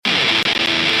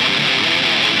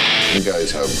You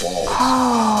guys have balls.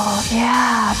 Oh,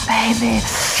 yeah, baby.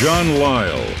 John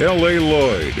Lisle, L.A.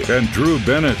 Lloyd, and Drew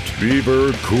Bennett,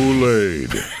 Beaver Kool-Aid.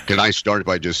 Can I start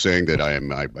by just saying that I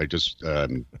just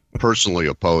personally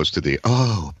opposed to the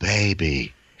 "oh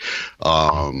baby"?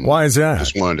 Why is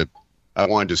that? I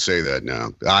wanted to say that now.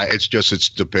 It's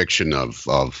depiction of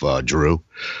Drew,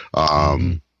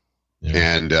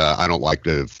 and I don't like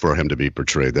for him to be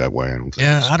portrayed that way.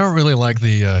 I don't really like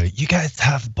the "you guys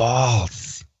have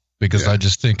balls" because I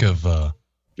just think of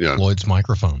Lloyd's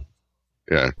microphone.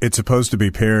 Yeah, it's supposed to be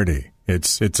parody.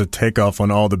 It's a takeoff on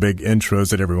all the big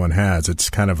intros that everyone has. It's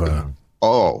kind of a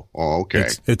okay.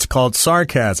 It's called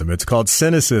sarcasm. It's called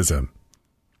cynicism.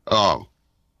 Oh.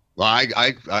 Well,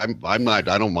 I'm not.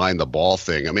 I don't mind the ball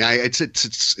thing. I mean, it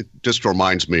just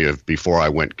reminds me of before I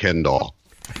went Ken doll.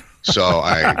 So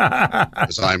I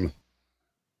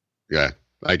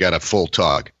got a full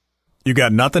tug. You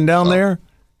got nothing down there?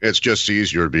 It's just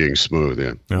easier being smooth.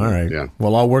 Yeah. All right. Yeah.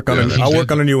 Well, I'll work on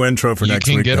a new intro for next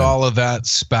week. You can get all of that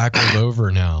spackled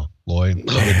over now, Lloyd.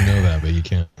 I didn't know that, but you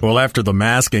can't. Well, after the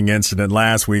masking incident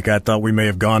last week, I thought we may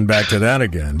have gone back to that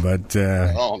again, but.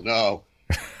 Oh no.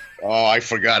 Oh, I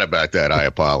forgot about that. I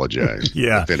apologize.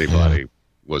 Yeah. If anybody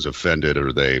was offended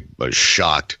or they was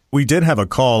shocked. We did have a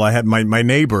call. I had my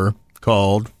neighbor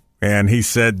called, and he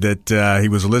said that he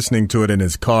was listening to it in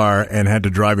his car and had to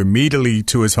drive immediately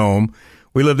to his home.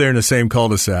 We live there in the same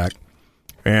cul-de-sac.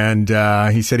 And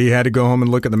he said he had to go home and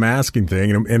look at the masking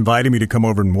thing and invited me to come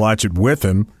over and watch it with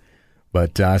him.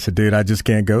 But I said, dude, I just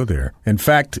can't go there. In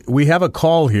fact, we have a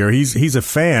call here. He's a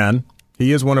fan.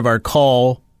 He is one of our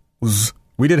calls.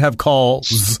 We did have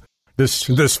calls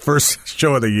this first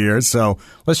show of the year, so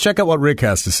let's check out what Rick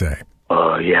has to say.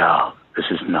 Yeah, this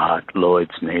is not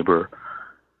Lloyd's neighbor,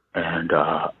 and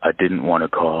I didn't want to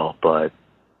call, but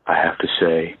I have to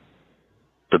say,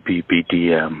 the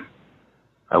BBDM,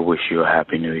 I wish you a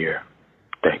Happy New Year.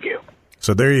 Thank you.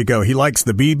 So there you go. He likes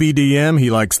the BBDM. He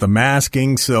likes the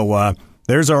masking, so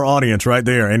there's our audience right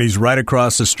there, and he's right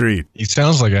across the street. He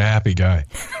sounds like a happy guy.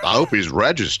 I hope he's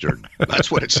registered.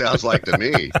 That's what it sounds like to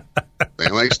me. He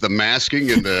likes the masking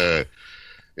and the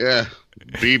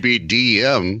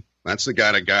BBDM. That's the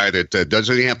kind of guy that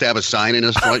doesn't he have to have a sign in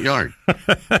his front yard?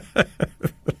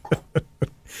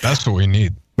 That's what we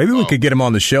need. Maybe we could get him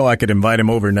on the show. I could invite him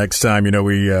over next time. You know,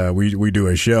 we do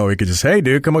a show. He could just, hey,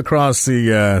 dude, come across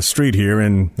the street here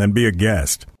and be a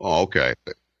guest. Oh, okay.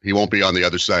 He won't be on the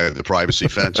other side of the privacy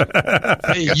fence.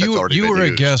 Hey, you were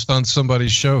a guest on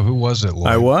somebody's show. Who was it, Lloyd?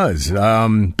 I was.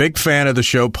 Big fan of the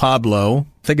show, Pablo.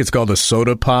 I think it's called the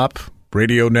Soda Pop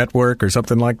Radio Network or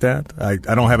something like that. I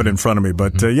don't have it in front of me,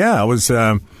 but I was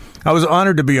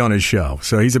honored to be on his show.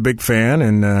 So he's a big fan,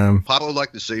 and Pablo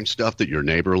liked the same stuff that your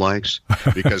neighbor likes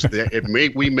because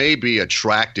we may be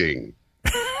attracting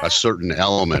a certain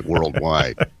element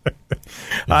worldwide.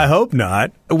 I hope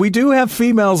not. We do have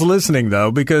females listening, though,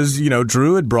 because,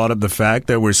 Drew had brought up the fact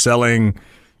that we're selling,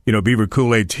 Beaver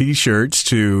Kool-Aid T-shirts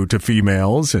to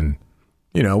females. And,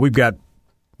 we've got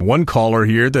one caller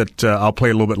here that I'll play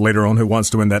a little bit later on who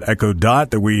wants to win that Echo Dot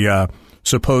that we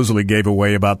supposedly gave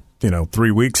away about,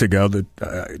 3 weeks ago.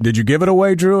 Did you give it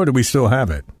away, Drew, or do we still have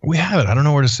it? We have it. I don't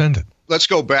know where to send it. Let's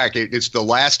go back. It's the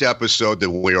last episode that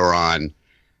we were on.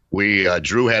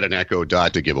 Drew had an Echo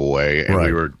Dot to give away, and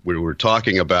right. we were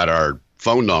talking about our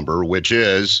phone number, which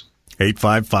is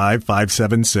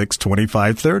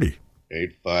 855-576-2530.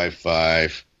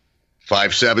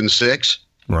 855-576.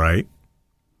 Right.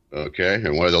 Okay,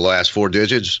 and what are the last four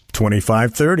digits?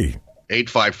 2530.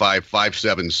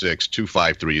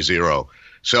 855-576-2530.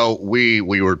 So we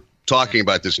were talking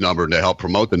about this number, and to help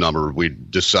promote the number, we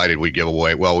decided we'd give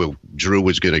away. Well, Drew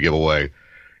was going to give away,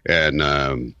 and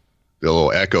the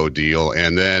little Echo deal,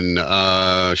 and then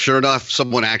sure enough,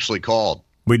 someone actually called.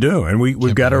 We do, and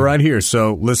we've got her right here.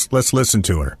 So let's listen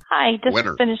to her. Hi, just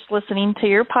finished listening to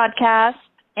your podcast,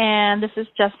 and this is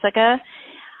Jessica.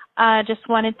 I just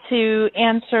wanted to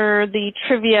answer the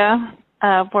trivia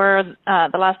where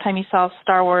the last time you saw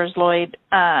Star Wars, Lloyd,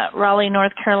 Raleigh,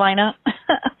 North Carolina,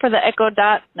 for the Echo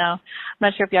Dot. No, I'm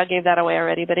not sure if y'all gave that away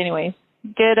already, but anyways.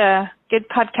 Good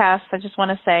podcast, I just want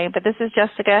to say. But this is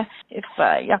Jessica. If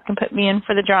y'all can put me in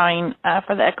for the drawing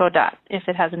for the Echo Dot, if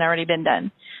it hasn't already been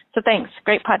done. So thanks.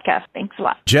 Great podcast. Thanks a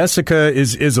lot. Jessica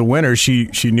is a winner. She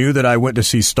knew that I went to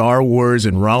see Star Wars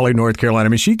in Raleigh, North Carolina. I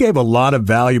mean, she gave a lot of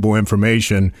valuable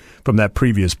information from that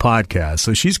previous podcast.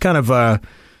 So she's kind of our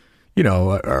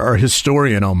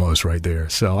historian almost right there.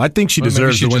 So I think she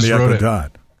deserves to win the Echo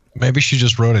Dot. Maybe she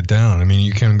just wrote it down. I mean,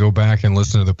 you can go back and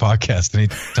listen to the podcast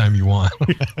anytime you want.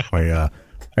 Well, yeah,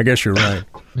 I guess you're right.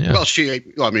 Yeah. Well, she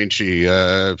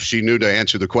knew to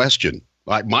answer the question.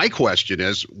 My question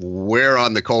is, where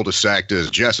on the cul-de-sac does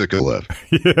Jessica live?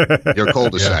 Your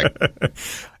cul-de-sac.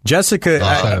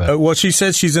 Jessica, well, she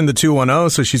says she's in the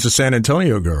 210, so she's a San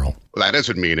Antonio girl. Well, that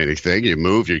doesn't mean anything. You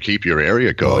move, you keep your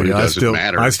area code. It doesn't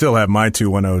matter. I still have my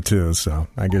 210 too, so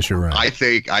I guess you're right. I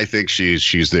think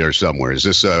she's there somewhere. Is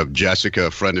this Jessica,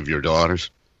 a friend of your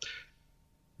daughter's?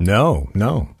 No.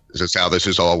 Is this how this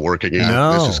is all working out?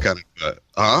 No. This is kind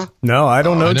of, No, I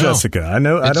don't know Jessica. I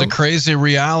know. It's a crazy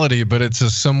reality, but it's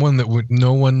someone that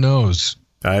no one knows.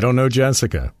 I don't know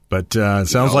Jessica, but it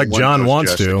sounds like John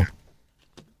wants Jessica. to.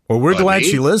 Well, we're glad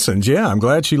she listens. Yeah, I'm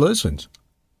glad she listens.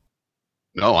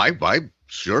 No, I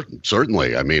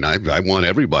certainly. I mean, I want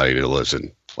everybody to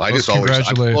listen. I just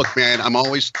always look, man.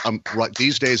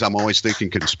 These days. I'm always thinking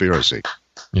conspiracy.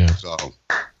 Yeah. So,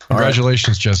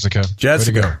 congratulations, Jessica.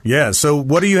 Yeah. So,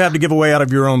 what do you have to give away out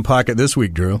of your own pocket this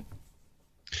week, Drew?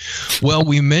 Well,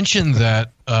 we mentioned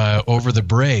that over the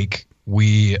break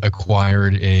we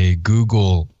acquired a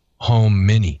Google Home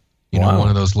Mini. You know, one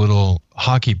of those little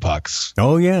hockey pucks.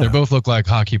 Oh, yeah. They both look like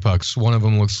hockey pucks. One of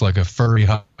them looks like a furry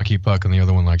hockey puck, and the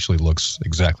other one actually looks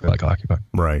exactly like a hockey puck.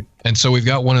 Right. And so we've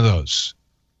got one of those.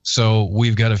 So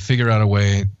we've got to figure out a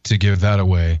way to give that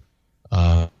away.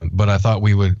 But I thought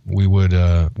we'd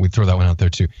throw that one out there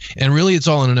too. And really, it's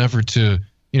all in an effort to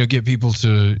get people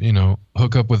to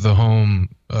hook up with the home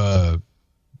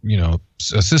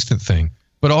assistant thing,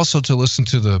 but also to listen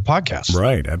to the podcast.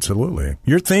 Right, absolutely.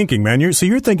 You're thinking, man.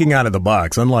 You're thinking out of the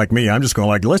box. Unlike me, I'm just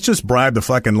going let's just bribe the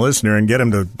fucking listener and get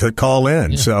him to call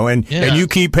in. Yeah. So and you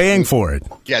keep paying for it.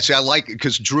 Yeah, see, I like it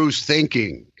because Drew's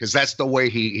thinking, because that's the way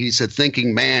he's a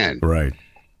thinking man. Right.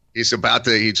 He's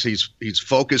he's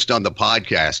focused on the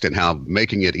podcast and how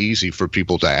making it easy for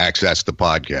people to access the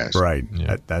podcast. Right.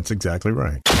 Yeah. That's exactly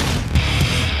right.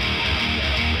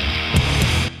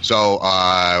 So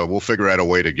we'll figure out a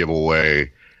way to give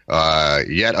away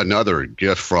yet another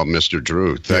gift from Mr.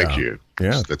 Drew. Thank you.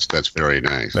 Yeah, that's very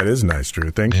nice. That is nice,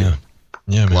 Drew. Thank you.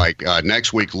 Yeah, man. Like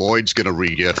next week, Lloyd's going to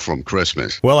re-gift from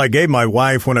Christmas. Well, I gave my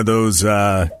wife one of those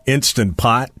Instant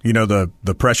Pot,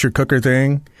 the pressure cooker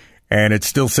thing, and it's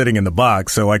still sitting in the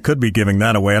box, so I could be giving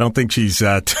that away. I don't think she's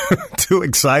too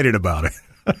excited about it.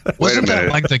 Wasn't that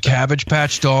like the Cabbage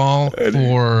Patch doll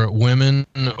for women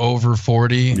over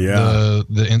 40? Yeah.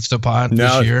 The Instapot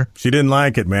this year? She didn't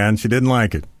like it, man. She didn't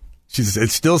like it.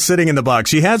 It's still sitting in the box.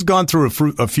 She has gone through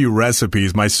a few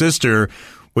recipes. My sister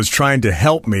was trying to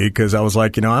help me because I was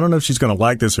like, I don't know if she's going to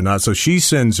like this or not. So she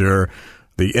sends her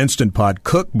the Instant Pot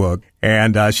cookbook,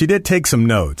 and she did take some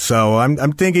notes. So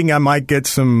I'm thinking I might get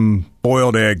some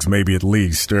boiled eggs, maybe at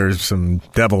least, or some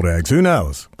deviled eggs. Who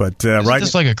knows? But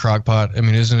just like a crock pot. I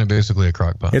mean, isn't it basically a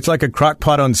crock pot? It's like a crock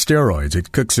pot on steroids.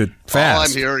 It cooks it fast. All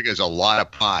I'm hearing is a lot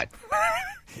of pot.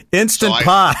 Instant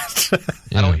pot.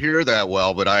 I don't hear that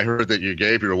well, but I heard that you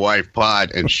gave your wife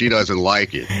pot and she doesn't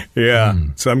like it. Yeah.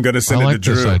 So I'm going to send it to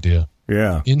Drew. I like this idea.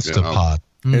 Yeah. Instapot.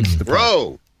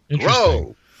 Grow.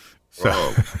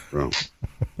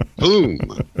 Boom.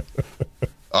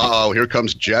 Here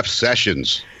comes Jeff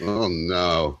Sessions. Oh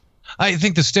no. I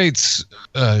think the states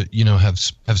have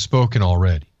spoken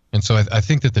already, and so I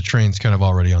think that the train's kind of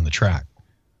already on the track.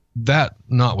 That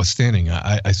notwithstanding,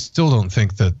 I still don't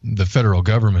think that the federal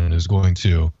government is going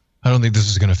to. I don't think this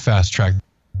is going to fast track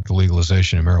the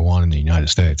legalization of marijuana in the United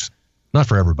States. Not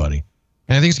for everybody,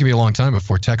 and I think it's going to be a long time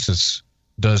before Texas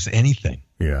does anything.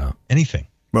 Yeah, anything.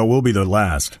 Well, we'll be the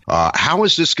last. How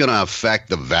is this going to affect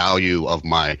the value of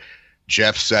my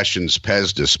Jeff Sessions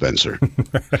Pez dispenser?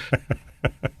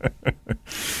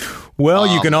 Well,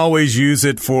 you can always use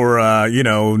it for,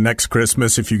 next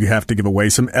Christmas if you have to give away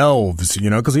some elves,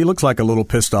 because he looks like a little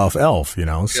pissed off elf,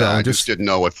 So I just didn't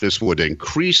know if this would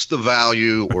increase the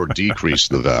value or decrease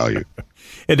the value.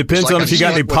 It depends on if you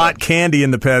got any pot candy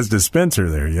in the Pez dispenser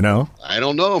there, I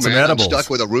don't know, man. I'm stuck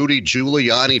with a Rudy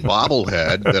Giuliani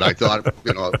bobblehead that I thought,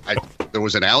 there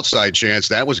was an outside chance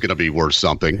that was going to be worth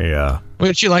something. Yeah.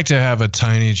 Wouldn't you like to have a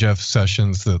tiny Jeff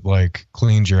Sessions that,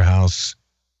 cleaned your house?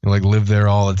 Lived there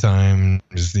all the time,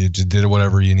 just did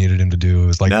whatever you needed him to do. It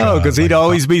was no, because he'd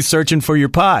always be searching for your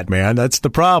pot, man. That's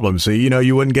the problem. So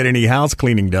you wouldn't get any house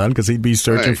cleaning done because he'd be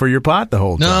searching for your pot the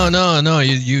whole time. No.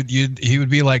 He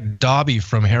would be like Dobby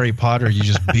from Harry Potter. You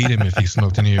just beat him if he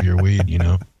smoked any of your weed.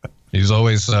 He was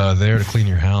always there to clean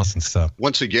your house and stuff.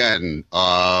 Once again,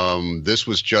 this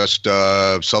was just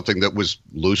something that was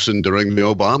loosened during the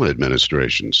Obama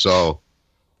administration. So.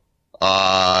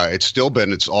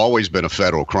 It's always been a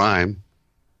federal crime.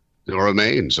 It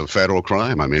remains a federal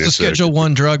crime. I mean, it's a Schedule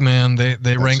 1 drug, man.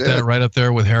 They rank that right up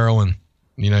there with heroin.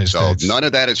 the United States. So none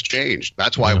of that has changed.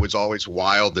 That's why it was always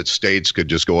wild that states could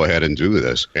just go ahead and do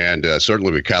this. And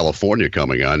certainly with California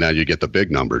coming on, now you get the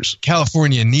big numbers.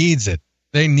 California needs it.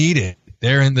 They need it.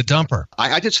 They're in the dumper.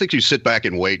 I just think you sit back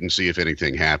and wait and see if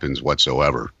anything happens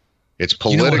whatsoever. It's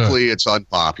politically, it's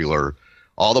unpopular.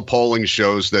 All the polling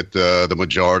shows that the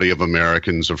majority of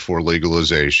Americans are for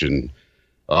legalization.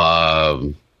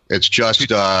 It's just.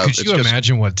 Could you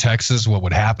imagine what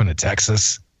would happen to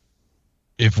Texas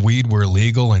if weed were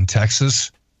legal in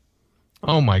Texas?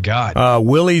 Oh my God!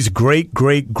 Willie's great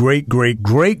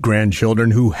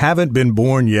grandchildren who haven't been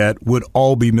born yet would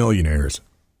all be millionaires.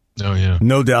 Oh yeah,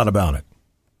 no doubt about it.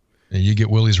 You get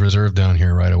Willie's Reserve down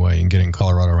here right away. You can get it in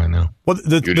Colorado right now. Well,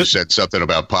 you just said something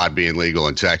about pot being legal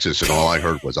in Texas, and all I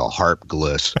heard was a harp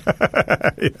gliss.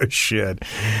 Shit.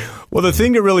 Well, the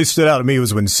thing that really stood out to me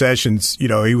was when Sessions,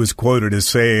 he was quoted as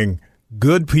saying,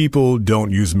 good people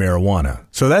don't use marijuana.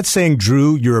 So that's saying,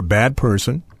 Drew, you're a bad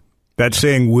person. That's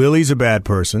saying Willie's a bad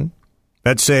person.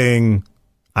 That's saying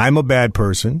I'm a bad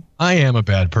person. I am a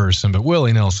bad person, but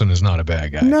Willie Nelson is not a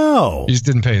bad guy. No. He just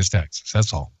didn't pay his taxes.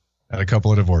 That's all. Had a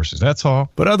couple of divorces. That's all.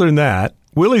 But other than that,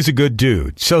 Willie's a good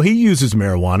dude. So he uses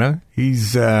marijuana.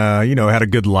 He's, had a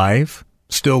good life,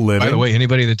 still living. By the way,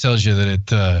 anybody that tells you that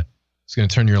it's going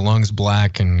to turn your lungs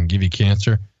black and give you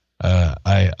cancer,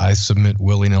 I submit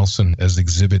Willie Nelson as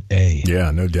Exhibit A.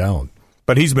 Yeah, no doubt.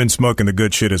 But he's been smoking the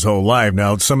good shit his whole life.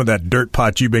 Now, some of that dirt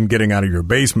pot you've been getting out of your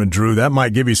basement, Drew, that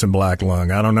might give you some black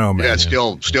lung. I don't know, man. Yeah,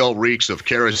 it still reeks of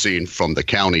kerosene from the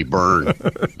county burn.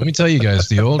 Let me tell you guys,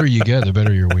 the older you get, the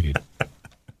better your weed.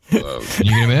 You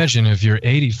can imagine if you're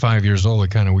 85 years old, the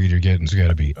kind of weed you're getting has got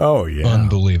to be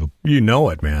unbelievable. You know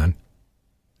it, man.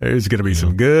 There's going to be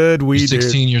some good weed. You're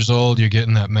 16 years old, you're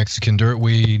getting that Mexican dirt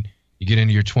weed. You get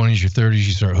into your 20s, your 30s,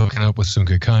 you start hooking up with some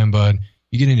good kind bud.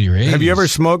 You get into your 80s. Have you ever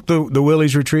smoked the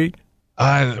Willie's Retreat?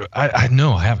 No, I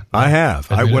haven't. I have.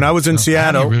 When I was in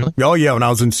Seattle. Really? Oh yeah, when I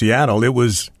was in Seattle, it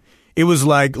was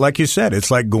like you said,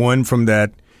 it's like going from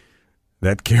that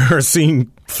kerosene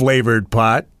flavored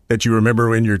pot that you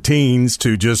remember in your teens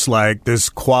to just like this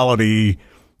quality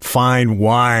fine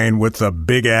wine with a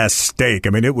big ass steak. I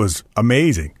mean, it was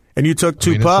amazing. And you took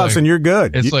two puffs and you're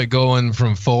good. It's like going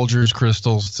from Folgers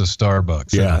Crystals to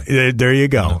Starbucks. Yeah, there you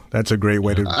go. That's a great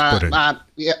way to put it.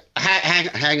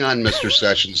 Hang on, Mr.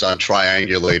 Sessions. I'm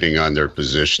triangulating on their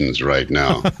positions right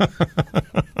now.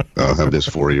 I'll have this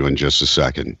for you in just a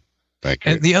second. Thank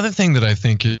you. And the other thing that I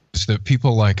think is that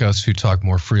people like us who talk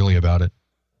more freely about it,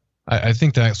 I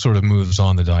think that sort of moves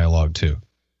on the dialogue too.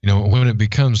 When it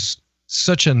becomes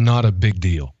such a not a big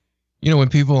deal. When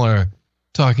people are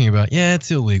talking about, it's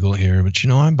illegal here, but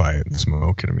I'm buying it and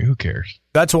smoking. I mean, who cares?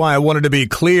 That's why I wanted to be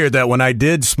clear that when I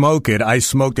did smoke it, I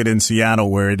smoked it in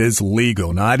Seattle where it is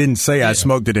legal. Now, I didn't say I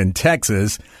smoked it in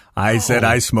Texas. I said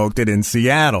I smoked it in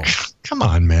Seattle. Come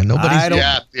on, man. Nobody's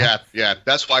Yeah.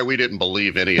 That's why we didn't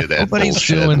believe any of that. Nobody's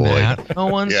bullshit, doing boy. that. No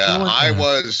one's doing that. I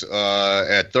was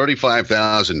at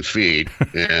 35,000 feet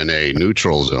in a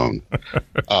neutral zone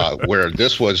where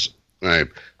this was.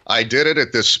 I did it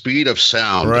at the speed of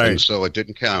sound, and so it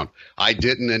didn't count. I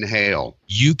didn't inhale.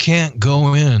 You can't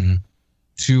go in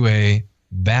to a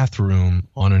bathroom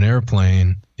on an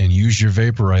airplane and use your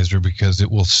vaporizer because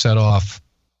it will set off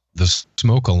the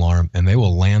smoke alarm and they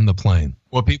will land the plane.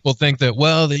 Well, people think that,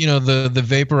 the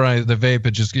vape,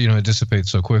 it just, it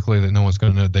dissipates so quickly that no one's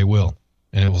going to know. They will.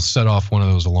 And it will set off one of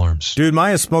those alarms. Dude,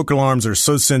 my smoke alarms are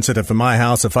so sensitive in my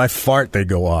house. If I fart, they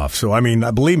go off. So, I mean,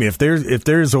 believe me, if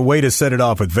there's a way to set it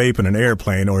off with vape in an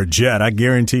airplane or a jet, I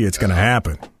guarantee it's going to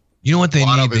happen. You know what they need? A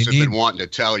lot of us have been wanting to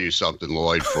tell you something,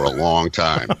 Lloyd, for a long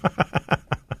time.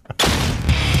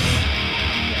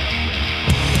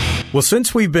 Well,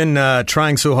 since we've been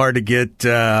trying so hard to get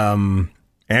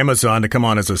Amazon to come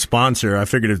on as a sponsor, I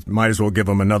figured it might as well give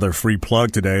them another free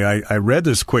plug today. I read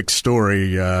this quick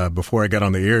story before I got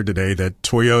on the air today that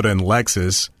Toyota and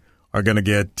Lexus are going to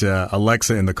get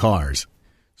Alexa in the cars.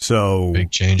 So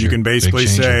big changer. You can basically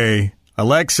say,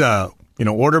 Alexa,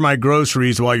 order my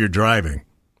groceries while you're driving.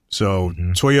 So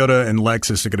Toyota and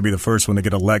Lexus are going to be the first one to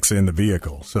get Alexa in the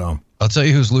vehicle. So I'll tell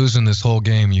you who's losing this whole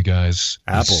game, you guys.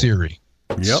 Apple. Siri.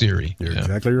 Yep. Siri. You're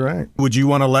exactly right. Would you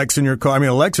want Alexa in your car? I mean,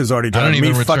 Alexa's already driving me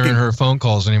I don't even return her phone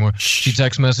calls anymore. She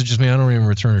text messages me. I don't even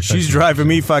return her text She's driving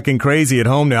me fucking crazy at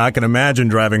home now. I can imagine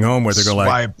driving home with her go like,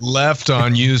 swipe left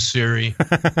on you, Siri.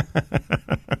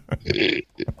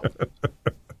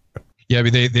 Yeah,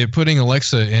 but they're putting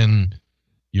Alexa in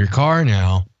your car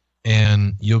now,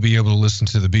 and you'll be able to listen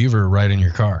to the Beaver right in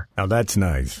your car. Now, that's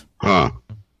nice. Huh.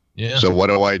 Yeah. So what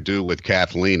do I do with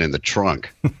Kathleen in the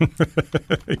trunk?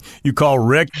 You call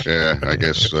Rick? Yeah, I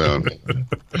guess.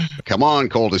 Come on,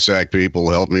 cul-de-sac people,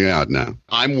 help me out now.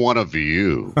 I'm one of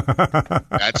you.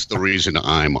 That's the reason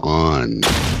I'm on.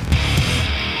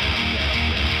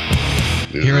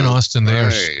 Here in Austin,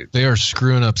 they are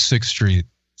screwing up 6th Street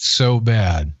so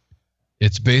bad.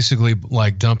 It's basically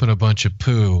like dumping a bunch of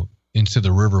poo into the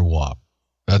Riverwalk.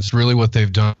 That's really what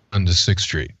they've done to 6th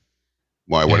Street.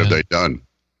 Why? What have they done?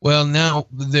 Well, now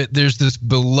there's this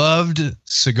beloved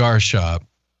cigar shop.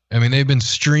 I mean, they've been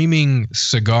streaming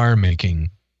cigar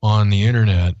making on the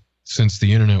internet since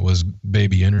the internet was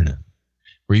baby internet,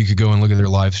 where you could go and look at their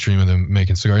live stream of them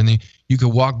making cigar. And you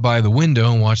could walk by the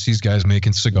window and watch these guys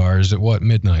making cigars at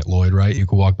midnight, Lloyd, right? You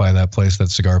could walk by that place, that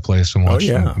cigar place, and watch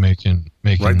them making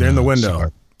right there in the window.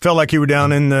 Cigar. Felt like you were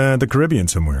down in the Caribbean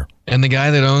somewhere. And the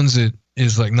guy that owns it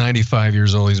is like 95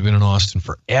 years old. He's been in Austin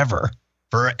forever.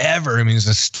 Forever. I mean, he's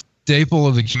a staple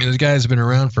of the community. This guy's been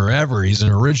around forever. He's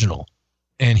an original.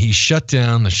 And he shut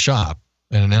down the shop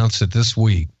and announced it this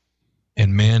week.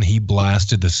 And man, he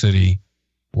blasted the city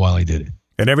while he did it.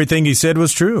 And everything he said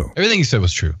was true. Everything he said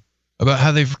was true about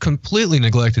how they've completely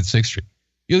neglected 6th Street.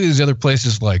 You look at these other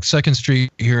places like 2nd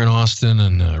Street here in Austin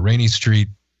and Rainey Street,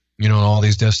 you know, and all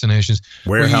these destinations.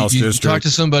 Warehouse district. Talk to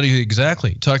somebody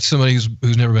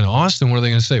who's never been to Austin. What are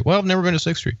they going to say? Well, I've never been to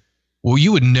 6th Street. Well,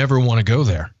 you would never want to go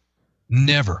there.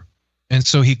 Never. And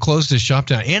so he closed his shop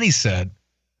down. And he said,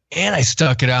 and I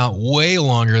stuck it out way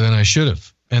longer than I should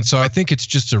have. And so I think it's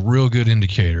just a real good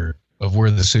indicator of where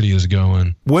the city is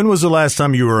going. When was the last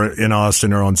time you were in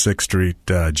Austin or on 6th Street,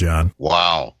 John?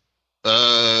 Wow.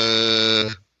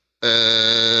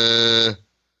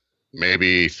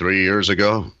 Maybe 3 years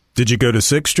ago. Did you go to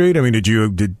 6th Street? I mean, did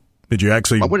you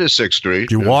actually? I went to 6th Street.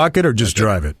 Did you walk it or just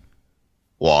drive it?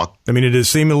 Walk. I mean, did it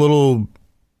seem a little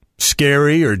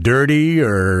scary or dirty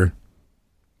or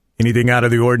anything out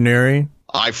of the ordinary?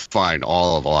 I find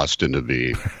all of Austin to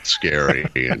be scary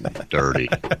and dirty.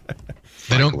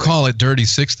 They don't call it Dirty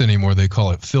Sixth anymore. They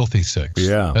call it Filthy Sixth.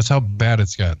 Yeah. That's how bad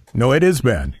it's got. No, it is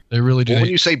bad. They really do. Well,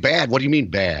 when you say bad, what do you mean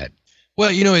bad?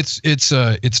 Well, you know,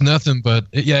 it's nothing but,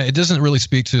 it doesn't really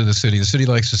speak to the city. The city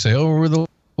likes to say, oh, we're the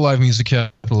live music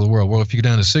capital of the world. Well, if you go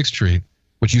down to 6th Street,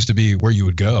 which used to be where you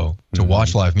would go to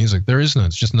watch live music, there isn't.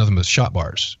 It's just nothing but shot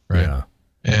bars, right?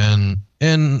 Yeah.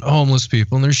 And homeless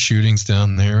people, and there's shootings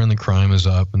down there, and the crime is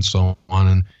up, and so on.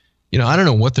 And, you know, I don't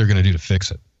know what they're going to do to fix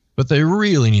it, but they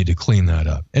really need to clean that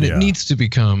up. And it needs to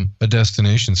become a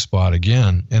destination spot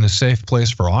again and a safe place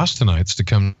for Austinites to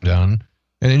come down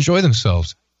and enjoy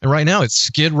themselves. And right now it's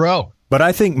Skid Row. But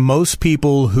I think most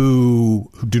people who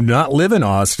do not live in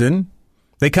Austin,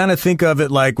 they kind of think of it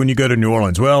like when you go to New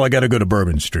Orleans. Well, I got to go to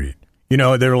Bourbon Street. You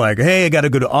know, they're like, hey, I got to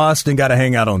go to Austin, got to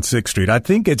hang out on 6th Street. I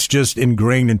think it's just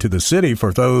ingrained into the city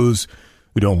for those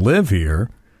who don't live here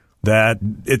that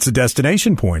it's a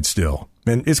destination point still.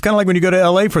 And it's kind of like when you go to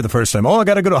L.A. for the first time. Oh, I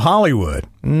got to go to Hollywood.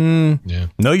 Yeah.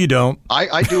 No, you don't.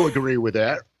 I do agree with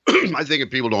that. I think if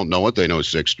people don't know it, they know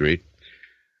 6th Street.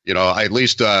 You know, at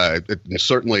least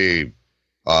certainly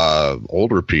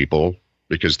older people,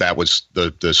 because that was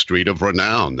the street of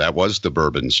renown. That was the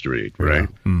Bourbon Street, right? Yeah.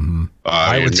 Mm-hmm.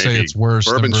 I would say it's worse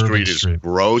Bourbon than Street is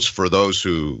gross for those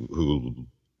who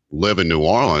live in New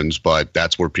Orleans, but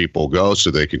that's where people go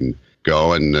so they can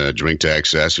go and drink to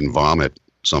excess and vomit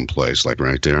someplace, like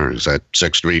right there. Is that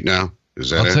 6th Street now? Is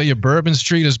that I'll tell you, Bourbon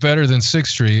Street is better than 6th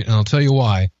Street, and I'll tell you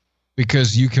why.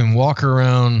 Because you can walk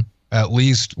around at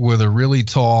least with a really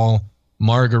tall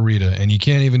margarita, and you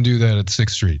can't even do that at 6th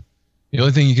Street. The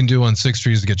only thing you can do on 6th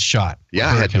Street is to get shot. Yeah,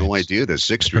 I had no idea that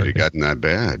 6th Street had gotten that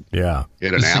bad. Yeah.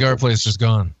 The cigar place is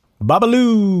gone.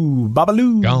 Babaloo.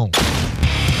 Gone.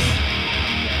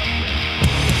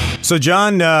 So,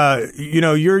 John, you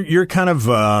know, you're kind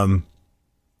of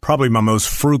probably my most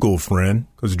frugal friend,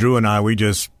 because Drew and I, we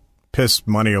just piss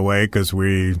money away because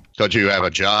we... Don't you have a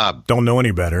job? Don't know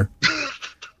any better.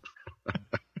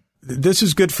 This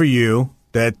is good for you,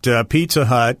 that Pizza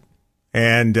Hut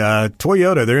and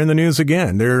Toyota, they're in the news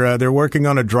again. They're working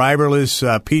on a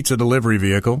driverless pizza delivery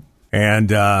vehicle,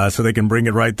 and so they can bring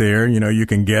it right there. You know, you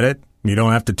can get it. You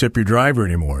don't have to tip your driver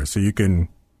anymore, so you can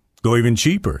go even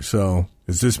cheaper. So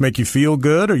does this make you feel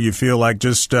good, or you feel like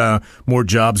just more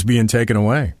jobs being taken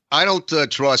away? I don't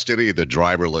trust any of the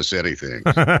driverless anything.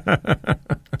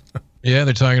 Yeah,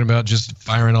 they're talking about just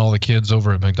firing all the kids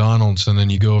over at McDonald's, and then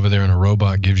you go over there and a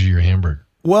robot gives you your hamburger.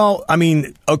 Well, I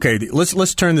mean, okay,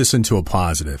 let's turn this into a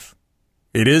positive.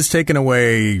 It is taking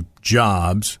away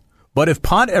jobs, but if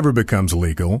pot ever becomes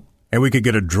legal and we could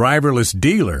get a driverless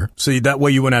dealer, so that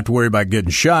way you wouldn't have to worry about getting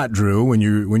shot, Drew, when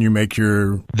you make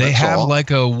your... They have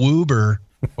like a Woober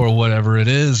or whatever it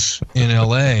is in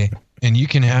LA, and you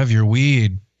can have your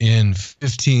weed in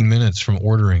 15 minutes from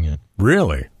ordering it.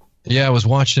 Really? Yeah, I was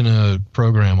watching a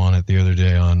program on it the other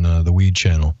day on the Weed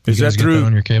Channel. Is that through?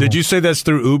 On your cable? Did you say that's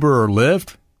through Uber or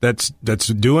Lyft? That's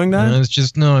doing that?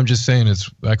 I'm just saying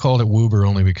I called it Woober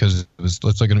only because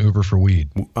it's like an Uber for weed.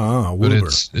 Ah, but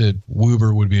Woober.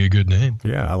 Woober would be a good name.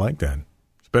 Yeah, I like that.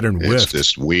 It's better than Lyft. It's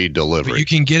just weed delivery. But you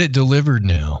can get it delivered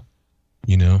now.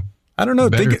 I don't know.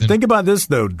 Think about this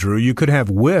though, Drew. You could have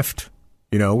whiffed,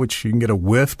 which you can get a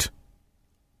whiffed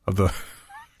of the.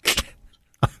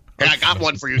 Hey, I got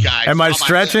one for you guys. Am I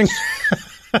stretching?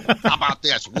 How about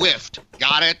this? Whiffed.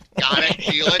 Got it?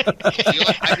 Feel it?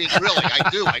 I mean, really, I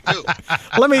do.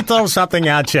 Let me throw something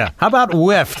at you. How about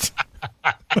whiffed?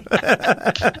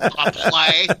 A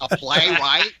play,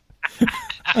 right?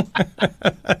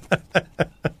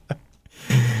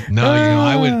 No,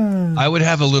 I would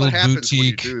have a little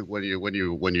boutique. When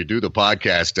you do the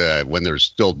podcast when there's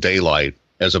still daylight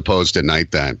as opposed to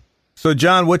nighttime. So,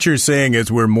 John, what you're saying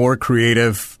is we're more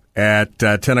creative at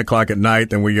 10 o'clock at night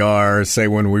than we are, say,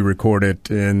 when we record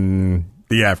it in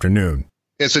the afternoon.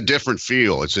 It's a different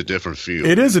feel. It is a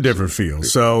different feel.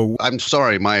 So I'm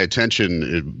sorry, my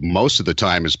attention most of the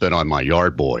time has been on my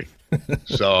yard boy.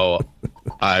 So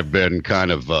I've been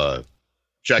kind of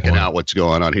checking out what's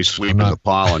going on. He's sweeping the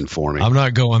pollen for me. I'm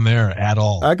not going there at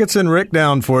all. I could send Rick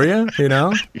down for you, You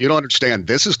don't understand.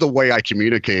 This is the way I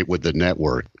communicate with the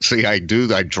network. See, I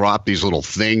drop these little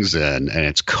things in, and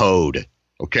it's code.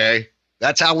 Okay?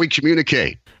 That's how we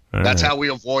communicate. That's how we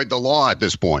avoid the law at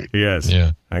this point. Yes.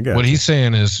 Yeah. I got What he's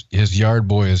saying is his yard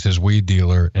boy is his weed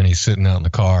dealer, and he's sitting out in the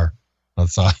car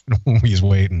outside when he's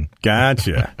waiting.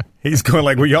 Gotcha. He's going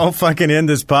like, we all fucking end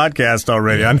this podcast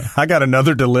already. Yeah. I got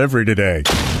another delivery today.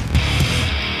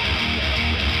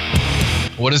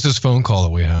 What is this phone call that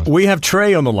we have? We have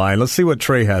Trey on the line. Let's see what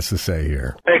Trey has to say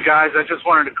here. Hey, guys, I just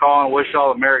wanted to call and wish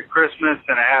y'all a Merry Christmas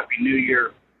and a Happy New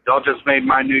Year. Y'all just made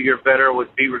my New Year better with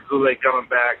Beaver Kool-Aid coming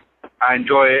back. I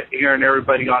enjoy it, hearing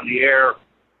everybody on the air.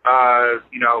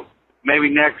 Maybe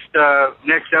next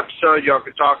episode y'all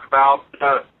could talk about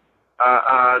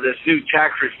this new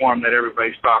tax reform that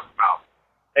everybody's talking about.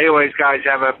 Anyways, guys,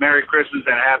 have a Merry Christmas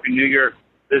and a Happy New Year.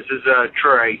 This is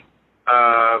Trey.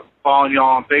 Following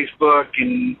y'all on Facebook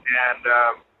and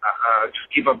just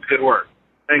keep up the good work.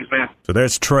 Thanks, man. So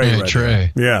there's Trey. Hey, right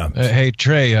Trey. There. Yeah. Hey,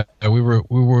 Trey. We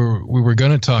were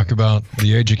going to talk about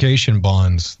the education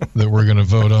bonds that we're going to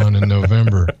vote on in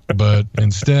November, but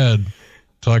instead,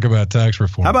 talk about tax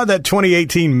reform. How about that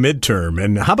 2018 midterm?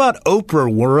 And how about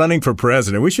Oprah running for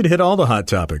president? We should hit all the hot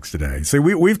topics today. See,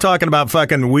 we've talking about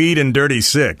fucking weed and dirty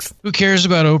six. Who cares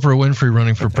about Oprah Winfrey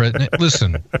running for president?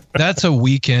 Listen, that's a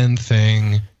weekend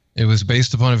thing. It was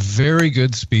based upon a very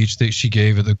good speech that she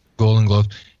gave at the Golden Globes.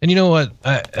 And you know what?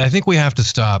 I think we have to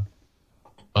stop.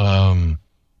 I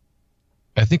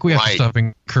think we have to stop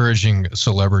encouraging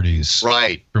celebrities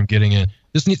from getting in.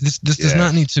 This does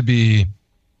not need to be,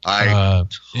 an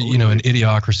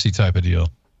idiocracy type of deal.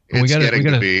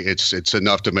 It's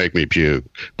enough to make me puke.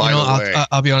 By the way,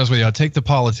 I'll be honest with you. I'll take the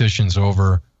politicians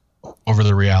over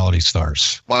the reality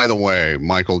stars. By the way,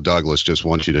 Michael Douglas just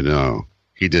wants you to know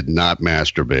he did not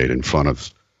masturbate in front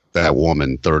of that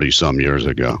woman 30-some years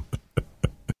ago.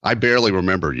 I barely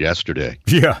remember yesterday.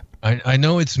 Yeah. I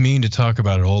know it's mean to talk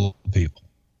about old people,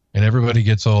 and everybody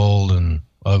gets old and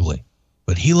ugly,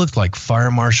 but he looked like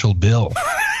Fire Marshal Bill.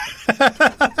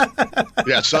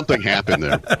 Yeah, something happened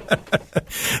there.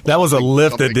 That was a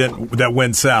lift that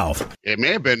went south. It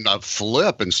may have been a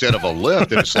flip instead of a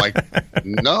lift. It's like,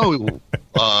 no,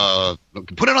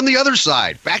 put it on the other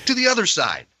side. Back to the other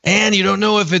side. And you don't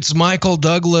know if it's Michael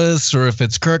Douglas or if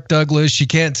it's Kirk Douglas. You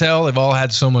can't tell. They've all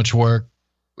had so much work.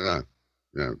 Yeah,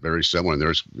 very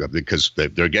similar. Because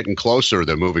they're getting closer.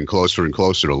 They're moving closer and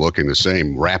closer to looking the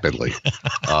same rapidly.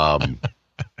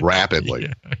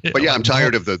 Rapidly. Yeah. But yeah, I'm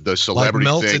tired of the celebrity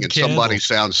like thing, and candle. somebody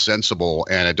sounds sensible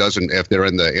and it doesn't, if they're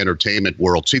in the entertainment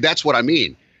world. See, that's what I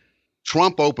mean.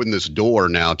 Trump opened this door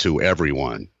now to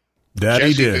everyone. That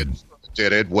he did.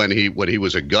 Did it when he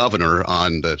was a governor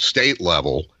on the state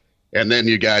level, and then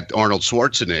you got Arnold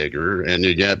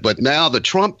Schwarzenegger, but now the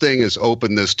Trump thing has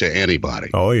opened this to anybody.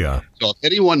 Oh yeah. So if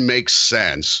anyone makes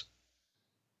sense,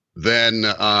 then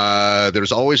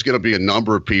there's always going to be a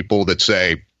number of people that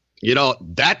say,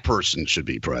 that person should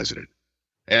be president.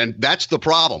 And that's the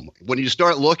problem. When you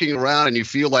start looking around and you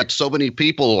feel like so many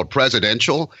people are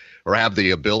presidential or have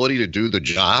the ability to do the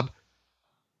job,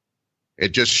 it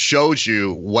just shows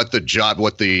you what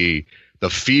the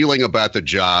feeling about the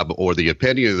job or the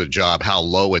opinion of the job, how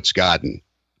low it's gotten.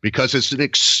 Because it's an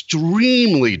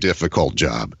extremely difficult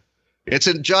job. It's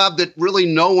a job that really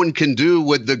no one can do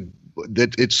that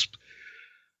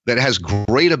has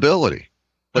great ability.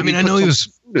 But I mean, I know he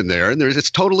was in there, and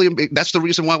that's the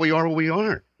reason why we are what we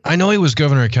are. I know he was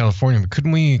governor of California, but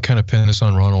couldn't we kind of pin this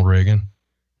on Ronald Reagan?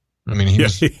 I mean,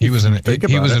 he was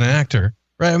an actor,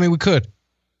 right? I mean, we could.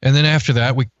 And then after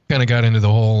that, we kind of got into the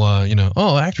whole,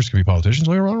 actors can be politicians.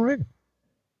 Well, Ronald Reagan.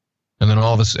 And then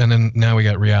all this, and then now we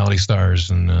got reality stars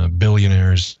and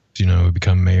billionaires, who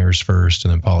become mayors first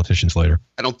and then politicians later.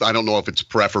 I don't know if it's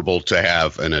preferable to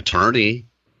have an attorney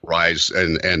rise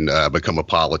and become a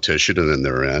politician and then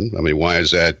they're in. I mean, why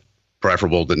is that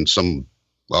preferable than some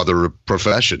other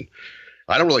profession?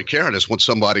 I don't really care. I just want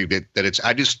somebody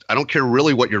I don't care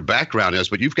really what your background is,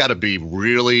 but you've got to be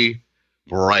really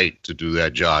bright to do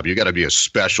that job. You got to be a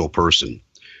special person.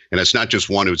 And it's not just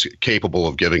one who's capable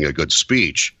of giving a good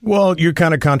speech. Well, you're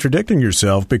kind of contradicting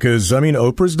yourself because, I mean,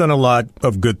 Oprah's done a lot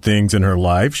of good things in her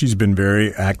life. She's been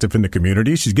very active in the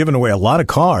community. She's given away a lot of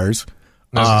cars.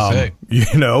 But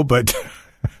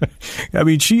I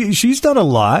mean, she's done a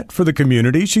lot for the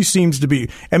community. She seems to be,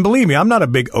 and believe me, I'm not a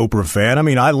big Oprah fan. I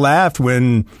mean, I laughed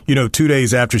when, 2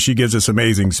 days after she gives this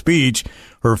amazing speech,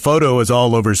 her photo is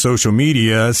all over social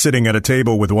media, sitting at a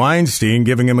table with Weinstein,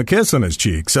 giving him a kiss on his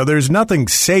cheek. So there's nothing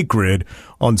sacred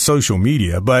on social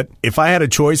media. But if I had a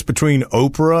choice between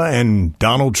Oprah and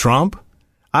Donald Trump,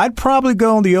 I'd probably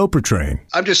go on the Oprah train.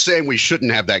 I'm just saying we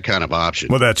shouldn't have that kind of option.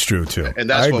 Well, that's true too, and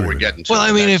that's what we're getting to. Well,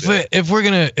 I mean, if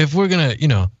we're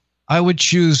gonna, I would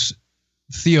choose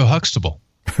Theo Huxtable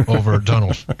over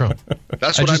Donald Trump.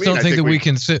 That's what I just don't think that we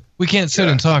can't sit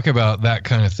and talk about that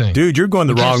kind of thing. Dude, you're going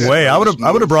the wrong way. I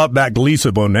would have brought back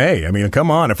Lisa Bonet. I mean, come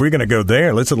on, if we're gonna go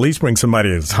there, let's at least bring somebody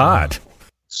that's hot.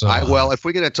 So, if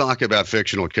we're going to talk about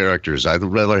fictional characters, I'd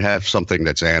rather have something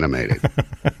that's animated.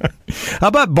 How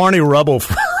about Barney Rubble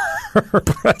for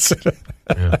president?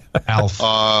 Yeah. Alf.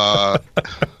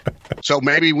 So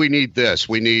maybe we need this.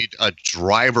 We need a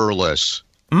driverless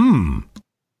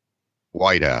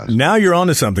White House. Now you're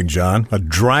onto something, John. A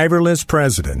driverless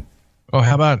president. Oh,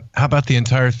 how about the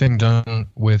entire thing done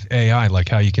with AI, like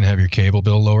how you can have your cable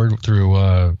bill lowered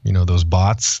through those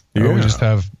bots? Yeah. Or we just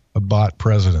have a bot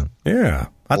president. Yeah.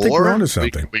 I think we're onto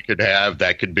something. We could have,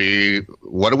 that could be,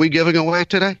 what are we giving away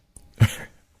today?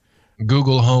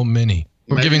 Google Home Mini.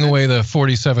 We're giving away the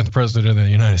 47th president of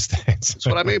the United States. That's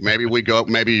what I mean. Maybe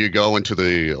you go into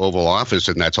the Oval Office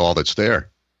and that's all that's there.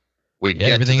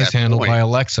 Everything is handled by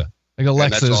Alexa. Like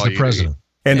Alexa is the president.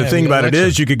 And the thing about it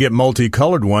is you could get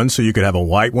multicolored ones, so you could have a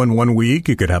white one 1 week,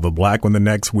 you could have a black one the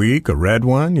next week, a red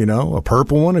one, a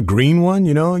purple one, a green one,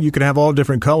 you could have all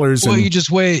different colors. Well,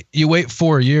 you wait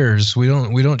 4 years. We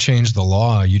don't change the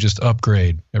law. You just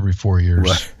upgrade every 4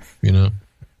 years,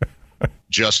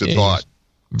 Just a thought.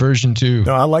 Version 2.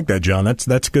 No, I like that, John.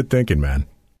 That's good thinking, man.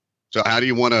 So how do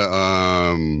you want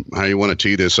to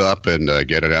tee this up and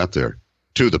get it out there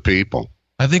to the people?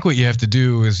 I think what you have to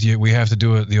do is we have to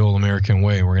do it the old American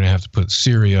way. We're going to have to put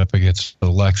Siri up against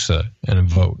Alexa and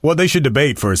vote. Well, they should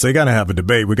debate first. They got to have a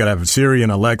debate. We got to have Siri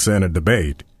and Alexa in a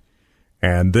debate.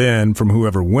 And then from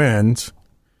whoever wins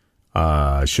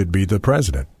should be the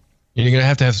president. You're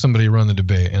going to have somebody run the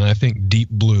debate. And I think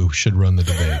Deep Blue should run the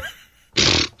debate.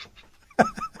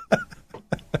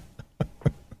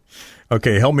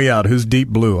 Okay, help me out. Who's Deep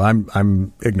Blue?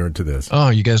 I'm ignorant to this. Oh,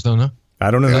 you guys don't know?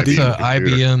 I don't know who Deep Blue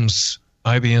is.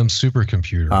 IBM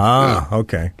supercomputer.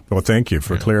 Okay. Well, thank you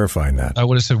for clarifying that. I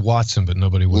would have said Watson, but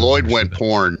nobody would. Lloyd went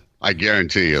porn. I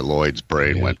guarantee you, Lloyd's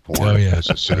brain went porn. Oh, yeah.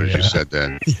 As soon as you said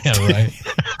that. Yeah, right.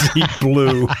 Deep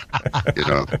Blue.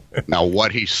 Now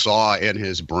what he saw in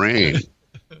his brain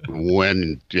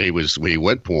when he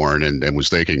went porn and was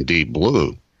thinking Deep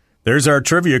Blue. There's our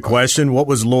trivia question. What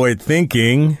was Lloyd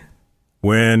thinking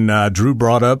when Drew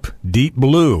brought up Deep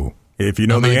Blue? If you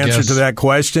know the answer to that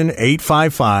question,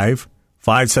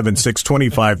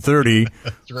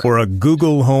 855-576-2530 for a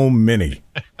Google Home Mini.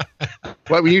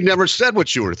 Well, you never said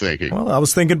what you were thinking. Well, I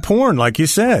was thinking porn, like you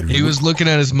said. He was looking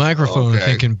at his microphone and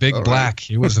thinking big black.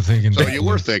 He wasn't thinking So you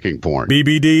were thinking porn.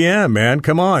 BBDM, man.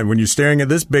 Come on. When you're staring at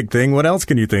this big thing, what else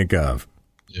can you think of?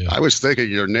 Yeah. I was thinking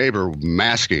your neighbor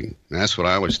masking. That's what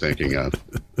I was thinking of.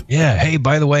 Yeah. Hey,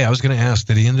 by the way, I was going to ask,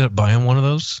 did he end up buying one of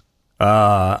those?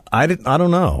 I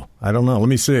don't know. Let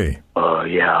me see.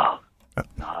 Yeah.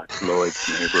 Not Lloyd's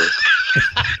neighbor.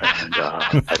 And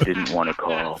I didn't want to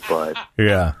call, but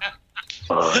yeah.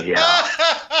 Yeah.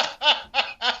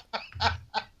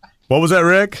 What was that,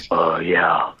 Rick?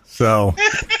 Yeah. So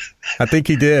I think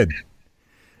he did.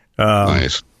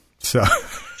 Nice. So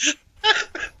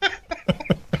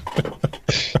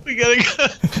we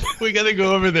gotta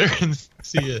go over there and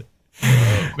see it.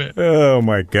 man. Oh,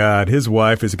 my God. His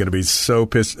wife is going to be so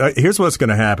pissed. Here's what's going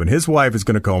to happen. His wife is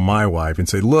going to call my wife and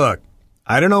say, look,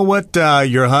 I don't know what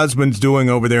your husband's doing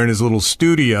over there in his little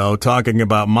studio talking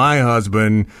about my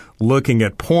husband looking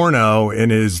at porno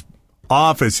in his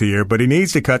office here, but he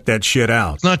needs to cut that shit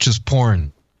out. It's not just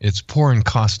porn. It's porn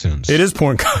costumes. It is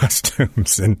porn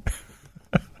costumes and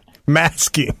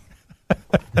masking.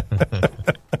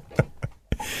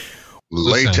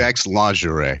 Latex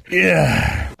lingerie.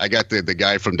 Yeah. I got the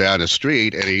guy from down the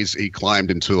street, and he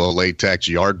climbed into a latex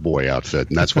yard boy outfit,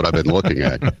 and that's what I've been looking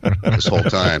at this whole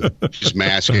time. Just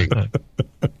masking.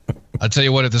 I'll tell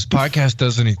you what, if this podcast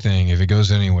does anything, if it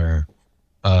goes anywhere,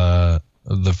 the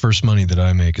first money that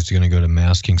I make is going to go to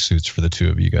masking suits for the two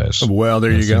of you guys. Well,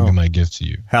 there you go. My gift to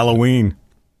you. Halloween.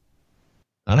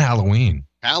 Not Halloween.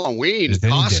 Halloween, Just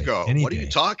any Costco. day, any What are you day.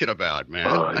 talking about, man?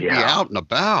 I'd be out and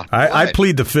about. I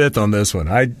plead the fifth on this one.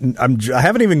 I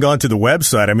haven't even gone to the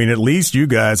website. I mean, at least you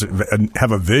guys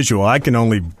have a visual. I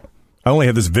only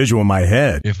have this visual in my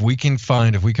head. If we can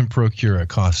procure a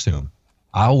costume,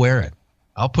 I'll wear it.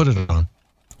 I'll put it on.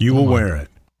 You will wear it.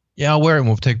 Yeah, I'll wear it, and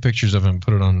we'll take pictures of it and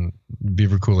put it on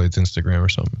Beaver Kool-Aid's Instagram or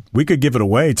something. We could give it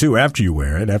away, too, after you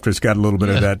wear it, after it's got a little bit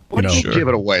of that, What do you give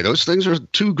it away? Those things are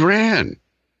 $2,000.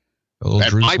 A little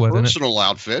And Drew my sweat in it. personal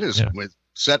outfit is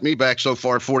set me back so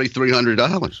far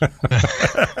 $4,300.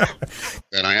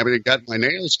 And I haven't got my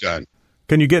nails done.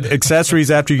 Can you get accessories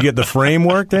after you get the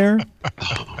framework there?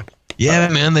 Yeah,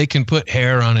 man, they can put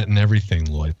hair on it and everything,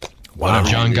 Lloyd. Wow.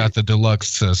 John got the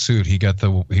deluxe suit. He got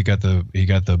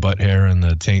the butt hair and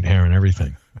the taint hair and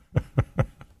everything.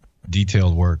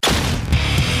 Detailed work.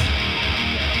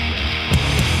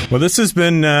 Well, this has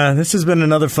been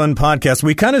another fun podcast.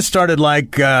 We kind of started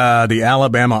like the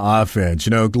Alabama offense,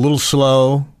 a little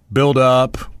slow, build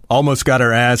up, almost got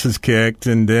our asses kicked,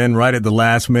 and then right at the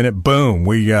last minute, boom,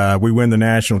 we win the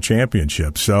national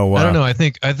championship. So I don't know. I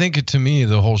think to me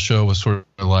the whole show was sort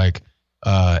of like,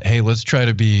 hey, let's try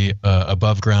to be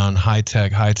above ground, high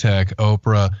tech,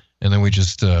 Oprah. And then we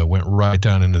just went right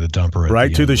down into the dumper.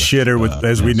 Right to the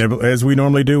shitter as we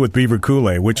normally do with Beaver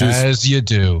Kool-Aid, which is as you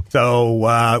do.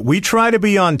 So we try to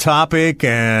be on topic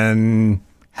and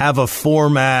have a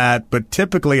format, but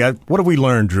typically, what have we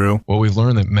learned, Drew? Well, we've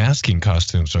learned that masking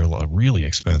costumes are really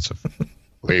expensive.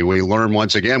 We learn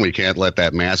once again we can't let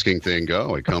that masking thing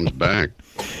go. It comes back.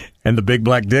 And the big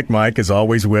black dick Mike is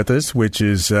always with us, which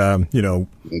is Though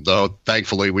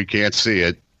thankfully we can't see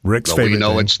it. Rick's but favorite we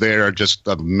know thing. it's there just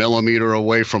a millimeter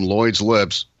away from Lloyd's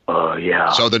lips.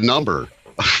 Yeah. So the number,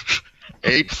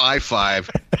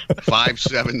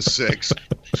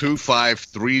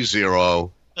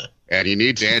 855-576-2530. And you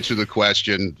need to answer the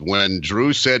question, when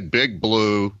Drew said big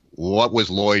blue, what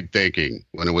was Lloyd thinking?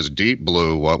 When it was deep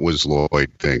blue, what was Lloyd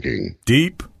thinking?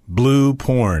 Deep blue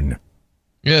porn.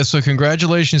 Yeah, so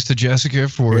congratulations to Jessica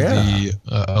for the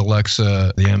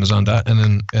Alexa, the Amazon dot,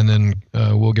 and then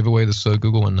we'll give away this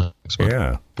Google one next month.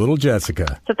 Yeah, little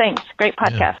Jessica. So thanks. Great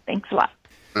podcast. Yeah. Thanks a lot.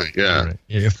 Yeah. All right.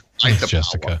 Yeah, Fight the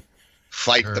Jessica. power.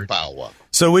 Fight the power.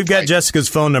 So we've got Jessica's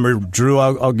phone number. Drew,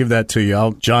 I'll give that to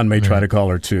you. John may try to call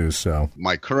her too. So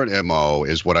my current MO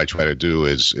is what I try to do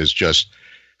is just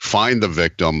find the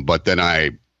victim, but then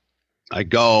I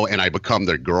go and I become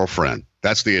their girlfriend.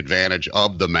 That's the advantage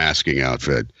of the masking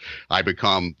outfit. I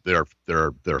become their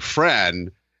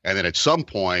friend, and then at some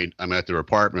point I'm at their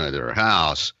apartment or their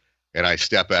house, and I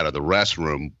step out of the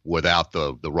restroom without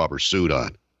the rubber suit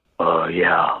on.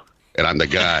 Yeah. And I'm the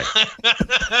guy.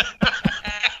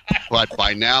 But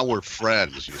by now we're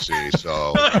friends, you see,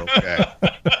 so okay.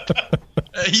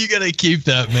 You gotta keep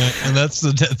that, man. And that's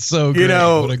so great.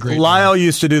 What a great Lisle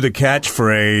used to do the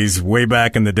catchphrase way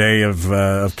back in the day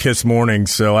of Kiss Morning.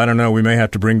 So I don't know. We may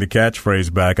have to bring the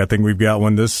catchphrase back. I think we've got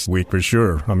one this week for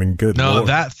sure. I mean, good. No, Lord.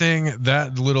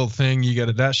 that little thing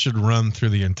that should run through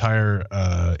the entire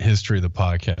history of the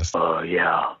podcast.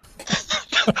 Yeah.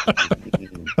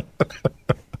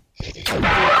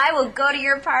 I will go to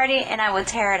your party and I will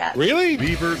tear it up. Really?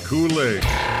 Beaver Kool-Aid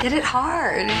Get it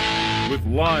hard. with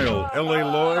Lisle, L.A.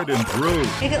 Lloyd, and Drew.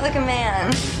 Make it like a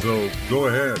man. So go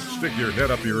ahead, stick your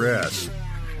head up your ass.